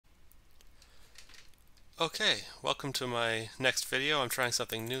Okay, welcome to my next video. I'm trying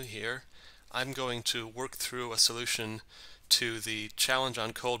something new here. I'm going to work through a solution to the challenge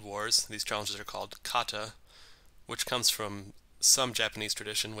on Cold Wars. These challenges are called Kata, which comes from some Japanese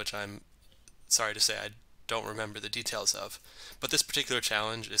tradition, which I'm sorry to say I don't remember the details of. But this particular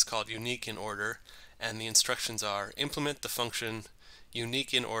challenge is called unique in order, and the instructions are implement the function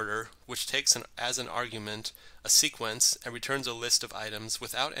unique in order, which takes as an argument a sequence and returns a list of items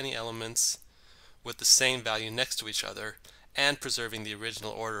without any elements with the same value next to each other and preserving the original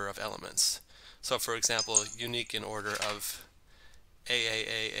order of elements. So for example, unique in order of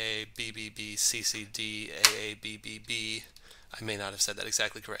AAAA, BBB, CCD, AABBB, I may not have said that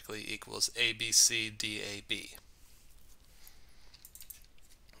exactly correctly, equals ABCDAB.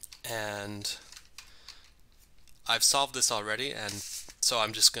 And I've solved this already, and so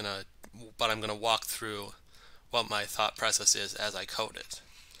I'm gonna walk through what my thought process is as I code it.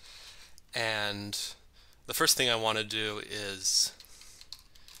 And the first thing I want to do is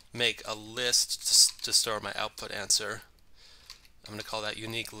make a list to store my output answer. I'm going to call that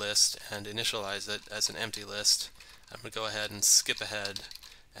unique list and initialize it as an empty list. I'm going to go ahead and skip ahead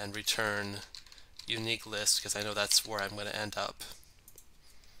and return unique list because I know that's where I'm going to end up.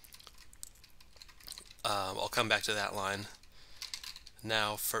 I'll come back to that line.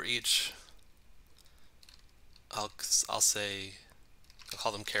 Now for each, I'll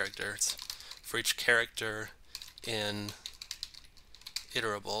call them characters. For each character in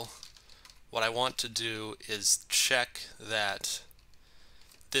iterable, what I want to do is check that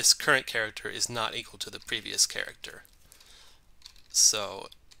this current character is not equal to the previous character. So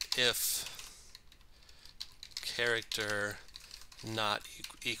if character not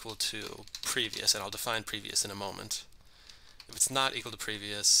equal to previous, and I'll define previous in a moment, if it's not equal to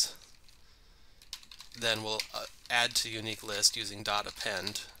previous, then we'll add to unique list using dot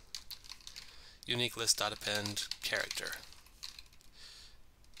append, unique list dot append character.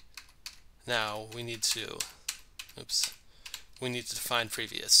 Now we need to define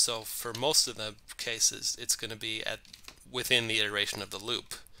previous. So for most of the cases, it's going to be within the iteration of the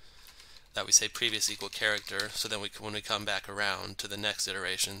loop that we say previous equal character. So then when we come back around to the next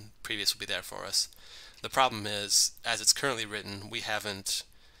iteration, previous will be there for us. The problem is, as it's currently written, we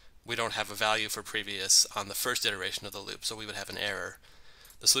don't have a value for previous on the first iteration of the loop, so we would have an error.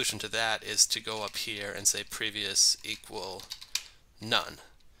 The solution to that is to go up here and say previous equal none,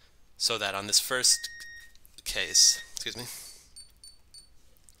 so that on this first case,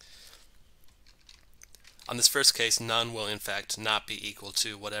 on this first case, none will in fact not be equal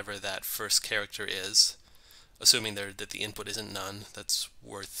to whatever that first character is, assuming that the input isn't none. That's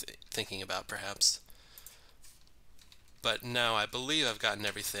worth thinking about perhaps. But now I believe I've gotten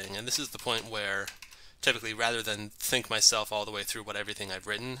everything, and this is the point where typically, rather than think myself all the way through everything I've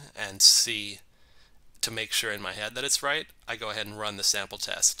written and see to make sure in my head that it's right, I go ahead and run the sample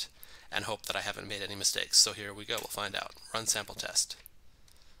test and hope that I haven't made any mistakes. So here we go, we'll find out. Run sample test.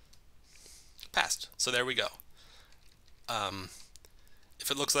 Passed. So there we go.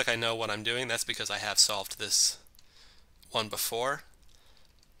 If it looks like I know what I'm doing, that's because I have solved this one before.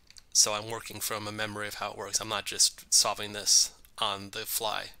 So I'm working from a memory of how it works. I'm not just solving this on the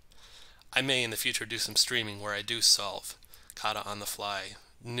fly. I may in the future do some streaming where I do solve kata on the fly,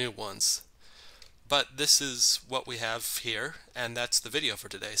 new ones. But this is what we have here, and that's the video for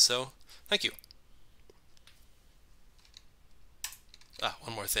today, so thank you.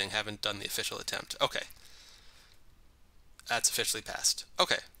 One more thing, haven't done the official attempt. Okay. That's officially passed.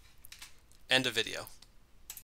 Okay. End of video.